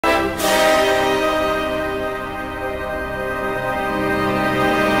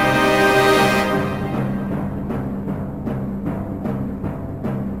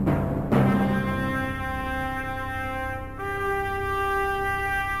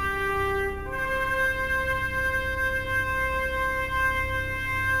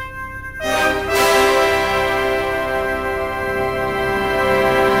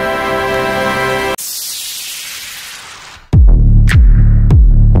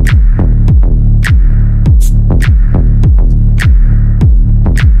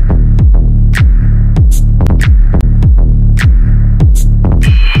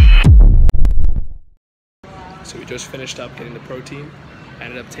finished up getting the protein. I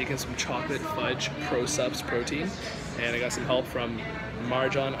ended up taking some chocolate fudge Pro Subs protein, and I got some help from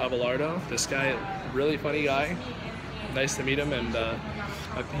Marjohn Abelardo. This guy, really funny guy. Nice to meet him, and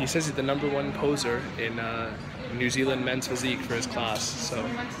he says he's the #1 poser in New Zealand men's physique for his class. So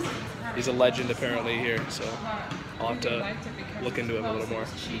he's a legend apparently here. So I'll have to look into him a little more.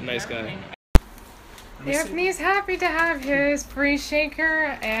 Nice guy. Anthony's happy to have his free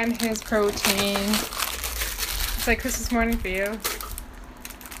shaker and his protein. It's like Christmas morning for you.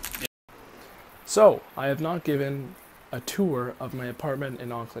 So, I have not given a tour of my apartment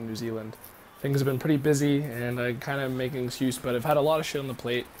in Auckland, New Zealand. Things have been pretty busy, and I kind of make an excuse, but I've had a lot of shit on the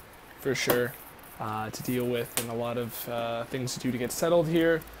plate, for sure, to deal with, and a lot of things to do to get settled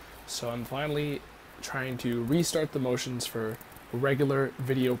here. So I'm finally trying to restart the motions for regular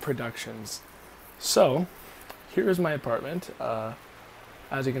video productions. So, here is my apartment.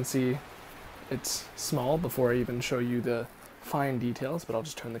 As you can see, it's small before I even show you the fine details, but I'll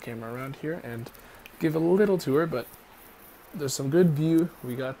just turn the camera around here and give a little tour. But there's some good view,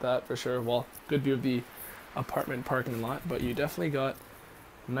 we got that for sure. Well, good view of the apartment parking lot, but you definitely got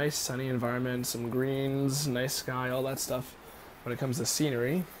nice sunny environment, some greens, nice sky, all that stuff. When it comes to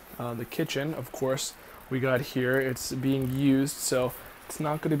scenery, the kitchen, of course, we got here. It's being used, so it's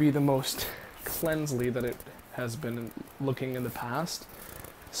not going to be the most cleansly that it has been looking in the past.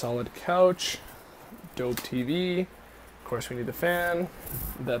 Solid couch, dope TV. Of course, we need a fan.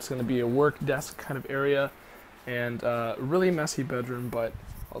 That's going to be a work desk kind of area, and really messy bedroom. But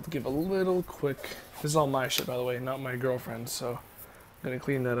I'll give a little quick. This is all my shit, by the way, not my girlfriend's. So I'm going to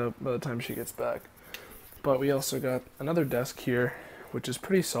clean that up by the time she gets back. But we also got another desk here, which is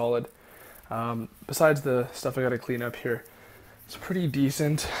pretty solid. Besides the stuff I got to clean up here, it's pretty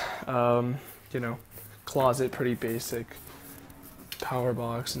decent. You know, closet, pretty basic. Power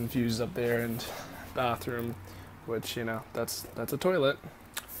box and fuses up there, and bathroom, which, you know, that's a toilet.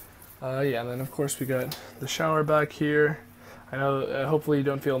 Yeah, and then of course we got the shower back here. I know, hopefully you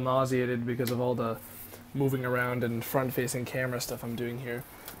don't feel nauseated because of all the moving around and front-facing camera stuff I'm doing here.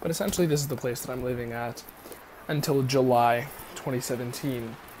 But essentially this is the place that I'm living at until July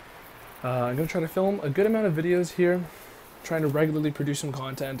 2017. I'm going to try to film a good amount of videos here, trying to regularly produce some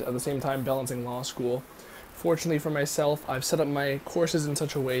content, at the same time balancing law school. Fortunately for myself, I've set up my courses in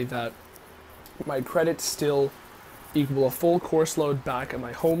such a way that my credits still equal a full course load back at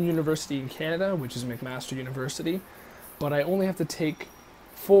my home university in Canada, which is McMaster University, but I only have to take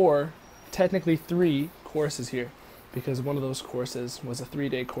 4, technically 3 courses here, because one of those courses was a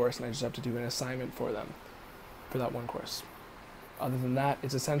 3-day course and I just have to do an assignment for them, for that one course. Other than that,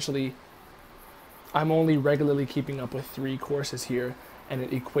 it's essentially, I'm only regularly keeping up with 3 courses here, and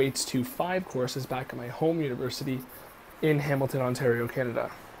it equates to 5 courses back at my home university in Hamilton, Ontario,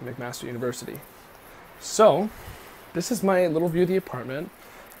 Canada, McMaster University. So, this is my little view of the apartment,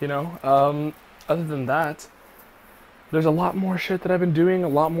 you know. Other than that, there's a lot more shit that I've been doing, a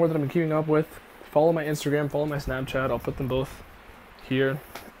lot more that I've been keeping up with. Follow my Instagram, follow my Snapchat, I'll put them both here,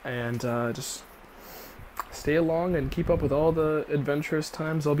 and just stay along and keep up with all the adventurous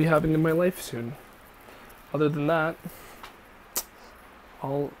times I'll be having in my life soon. Other than that,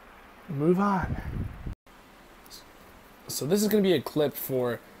 I'll move on. So this is going to be a clip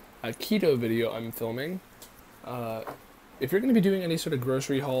for a keto video I'm filming. If you're going to be doing any sort of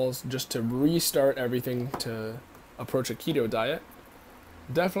grocery hauls just to restart everything to approach a keto diet,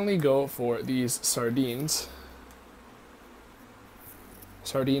 definitely go for these sardines.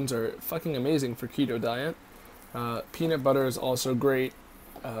 Sardines are fucking amazing for keto diet. Peanut butter is also great.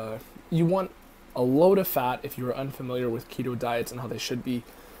 You want a load of fat if you are unfamiliar with keto diets and how they should be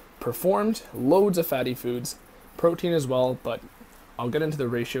performed. Loads of fatty foods. Protein as well, but I'll get into the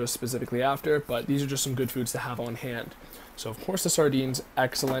ratios specifically after, but these are just some good foods to have on hand. So of course the sardines,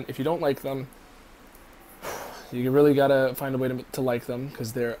 excellent. If you don't like them, you really gotta find a way to like them,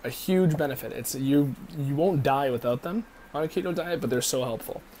 because they're a huge benefit. It's you won't die without them on a keto diet, but they're so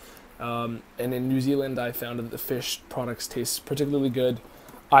helpful. And in New Zealand, I found that the fish products taste particularly good.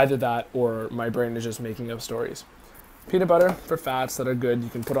 Either that, or my brain is just making up stories. Peanut butter for fats that are good. You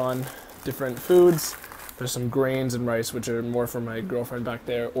can put on different foods. There's some grains and rice, which are more for my girlfriend back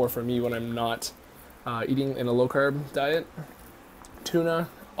there, or for me when I'm not eating in a low-carb diet. Tuna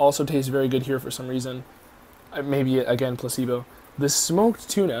also tastes very good here for some reason. Maybe, again, placebo. This smoked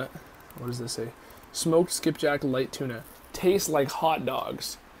tuna, what does this say? Smoked skipjack light tuna. Tastes like hot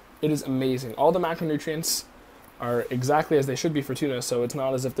dogs. It is amazing. All the macronutrients are exactly as they should be for tuna, so it's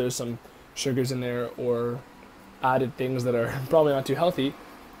not as if there's some sugars in there or added things that are probably not too healthy.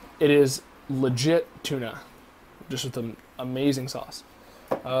 It is legit tuna, just with an amazing sauce.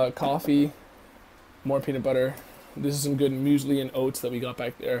 Coffee, more peanut butter, This is some good muesli and oats that we got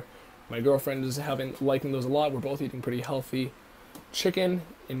back there. My girlfriend is liking those a lot. We're both eating pretty healthy. Chicken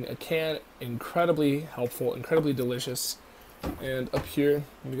in a can, incredibly helpful, incredibly delicious. And up here,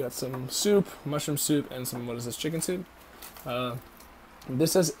 we got some soup, mushroom soup, and some, what is this, chicken soup?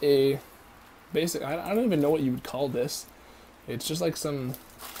 This is a basic, I don't even know what you would call this. It's just like some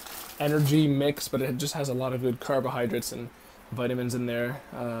energy mix, but it just has a lot of good carbohydrates and vitamins in there.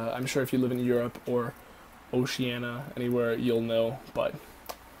 I'm sure if you live in Europe or Oceania, anywhere, you'll know, but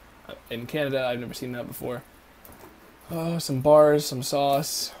in Canada, I've never seen that before. Some bars, some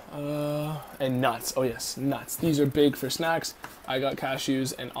sauce, and nuts. Oh yes, nuts. These are big for snacks. I got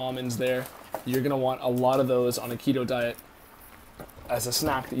cashews and almonds there. You're gonna want a lot of those on a keto diet as a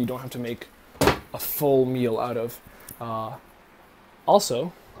snack that you don't have to make a full meal out of.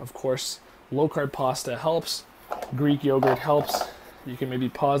 Also, of course, low-carb pasta helps. Greek yogurt helps. You can maybe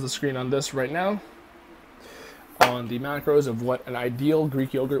pause the screen on this right now on the macros of what an ideal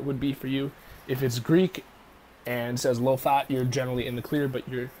Greek yogurt would be for you. If it's Greek and says low fat, you're generally in the clear, but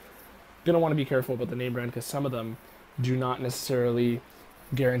you're going to want to be careful about the name brand because some of them do not necessarily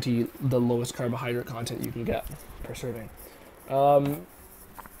guarantee the lowest carbohydrate content you can get per serving.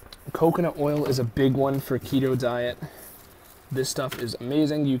 Coconut oil is a big one for keto diet. This stuff is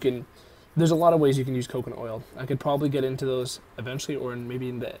amazing. There's a lot of ways you can use coconut oil. I could probably get into those eventually or maybe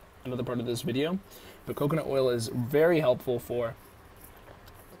in another part of this video. But coconut oil is very helpful for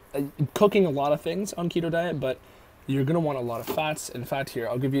cooking a lot of things on keto diet, but you're going to want a lot of fats. In fact, here,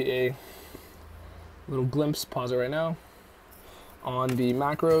 I'll give you a little glimpse, pause it right now, on the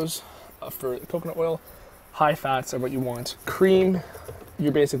macros for coconut oil. High fats are what you want. Cream,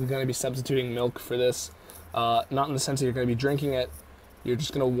 you're basically going to be substituting milk for this. Not in the sense that you're going to be drinking it. You're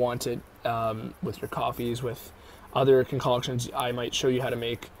just going to want it with your coffees, with other concoctions I might show you how to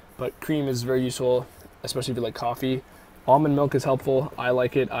make. But cream is very useful, especially if you like coffee. Almond milk is helpful. I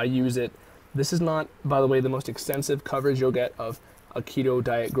like it. I use it. This is not, by the way, the most extensive coverage you'll get of a keto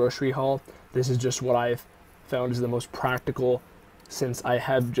diet grocery haul. This is just what I've found is the most practical since I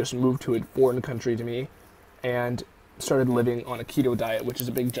have just moved to a foreign country to me and started living on a keto diet, which is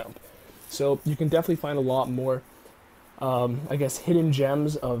a big jump. So you can definitely find a lot more, I guess, hidden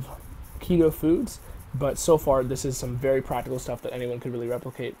gems of keto foods. But so far, this is some very practical stuff that anyone could really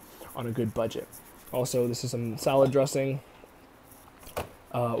replicate on a good budget. Also, this is some salad dressing,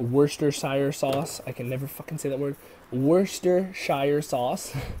 Worcestershire sauce. I can never fucking say that word. Worcestershire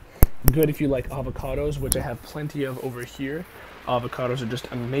sauce. Good if you like avocados, which I have plenty of over here. Avocados are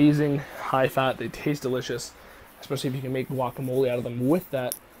just amazing, high fat. They taste delicious, especially if you can make guacamole out of them with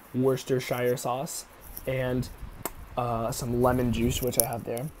that Worcestershire sauce and some lemon juice, which I have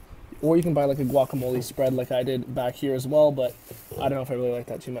there. Or you can buy like a guacamole spread like I did back here as well, but I don't know if I really like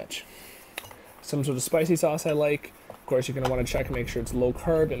that too much. Some sort of spicy sauce I like. Of course, you're going to want to check and make sure it's low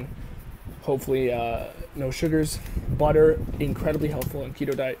carb and hopefully no sugars. Butter, incredibly helpful in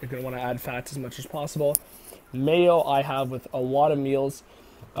keto diet. You're going to want to add fats as much as possible. Mayo I have with a lot of meals.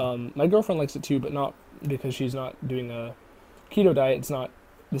 My girlfriend likes it too, but not because she's not doing a keto diet. It's not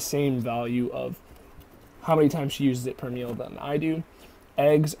the same value of how many times she uses it per meal than I do.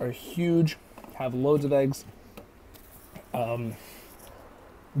 Eggs are huge. Have loads of eggs. Good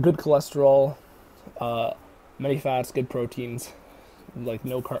cholesterol. Many fats, good proteins, like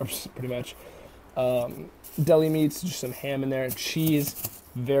no carbs pretty much. Deli meats, just some ham in there. Cheese,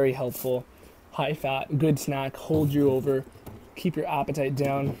 very helpful. High fat, good snack, hold you over, keep your appetite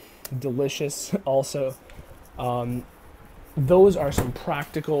down. Delicious also. Those are some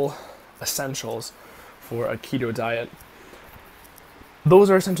practical essentials for a keto diet.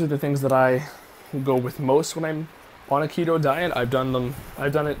 Those are essentially the things that I go with most when I'm on a keto diet. I've done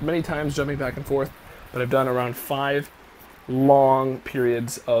it many times, jumping back and forth, but I've done around 5 long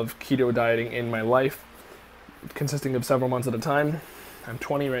periods of keto dieting in my life, consisting of several months at a time. I'm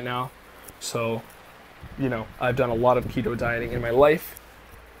 20 right now, so, I've done a lot of keto dieting in my life.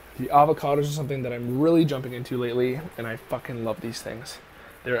 The avocados are something that I'm really jumping into lately, and I fucking love these things.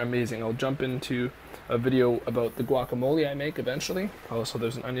 They're amazing. I'll jump into a video about the guacamole I make eventually. Also,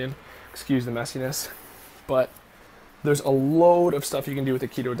 there's an onion. Excuse the messiness. But there's a load of stuff you can do with a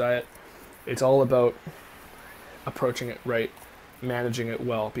keto diet. It's all about approaching it right, managing it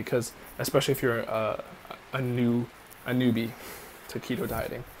well, because especially if you're a newbie to keto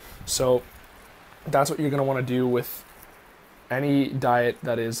dieting. So that's what you're going to want to do with any diet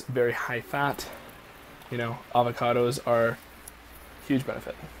that is very high fat. Avocados are huge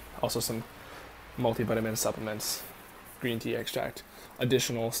benefit. Also some multivitamin supplements, green tea extract,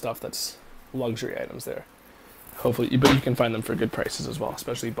 additional stuff that's luxury items there. Hopefully, but you can find them for good prices as well,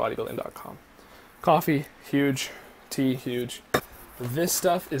 especially bodybuilding.com. Coffee, huge. Tea, huge. This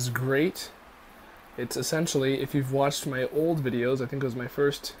stuff is great. It's essentially, if you've watched my old videos, I think it was my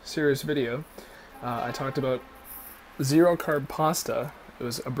first serious video, I talked about zero carb pasta. It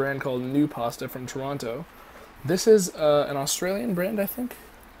was a brand called New Pasta from Toronto. This is an Australian brand, I think.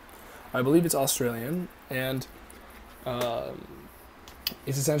 I believe it's Australian, and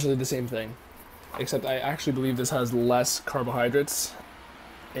it's essentially the same thing, except I actually believe this has less carbohydrates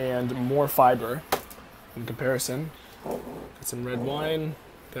and more fiber in comparison. Got some red wine.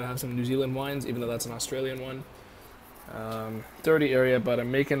 Gotta have some New Zealand wines, even though that's an Australian one. Dirty area, but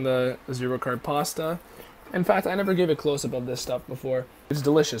I'm making the zero carb pasta. In fact, I never gave a close up of this stuff before. It's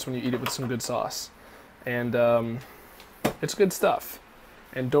delicious when you eat it with some good sauce, and it's good stuff.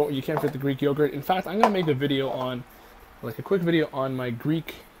 And you can't forget the Greek yogurt. In fact, I'm gonna make a video on, like a quick video on my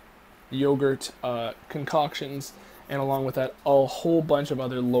Greek yogurt concoctions, and along with that, a whole bunch of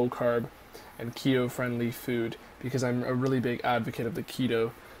other low carb and keto friendly food, because I'm a really big advocate of the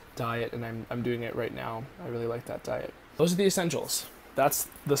keto diet, and I'm doing it right now. I really like that diet. Those are the essentials. That's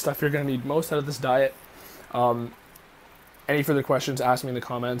the stuff you're gonna need most out of this diet. Any further questions, ask me in the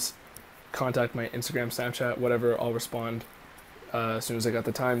comments. Contact my Instagram, Snapchat, whatever. I'll respond as soon as I got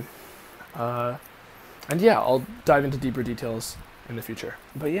the time. And yeah, I'll dive into deeper details in the future.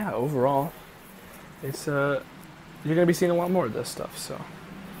 But yeah, overall, it's you're gonna be seeing a lot more of this stuff. So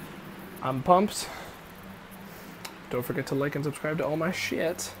I'm pumped. Don't forget to like and subscribe to all my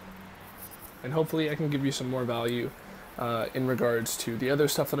shit. And hopefully I can give you some more value in regards to the other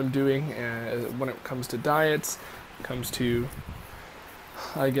stuff that I'm doing when it comes to diets, comes to,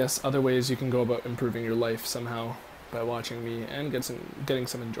 I guess, other ways you can go about improving your life somehow by watching me and getting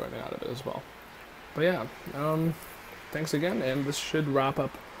some enjoyment out of it as well. But yeah, thanks again, and this should wrap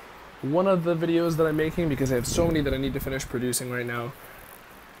up one of the videos that I'm making, because I have so many that I need to finish producing right now.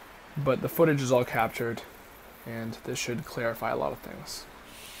 But the footage is all captured, and this should clarify a lot of things.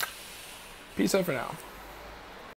 Peace out for now.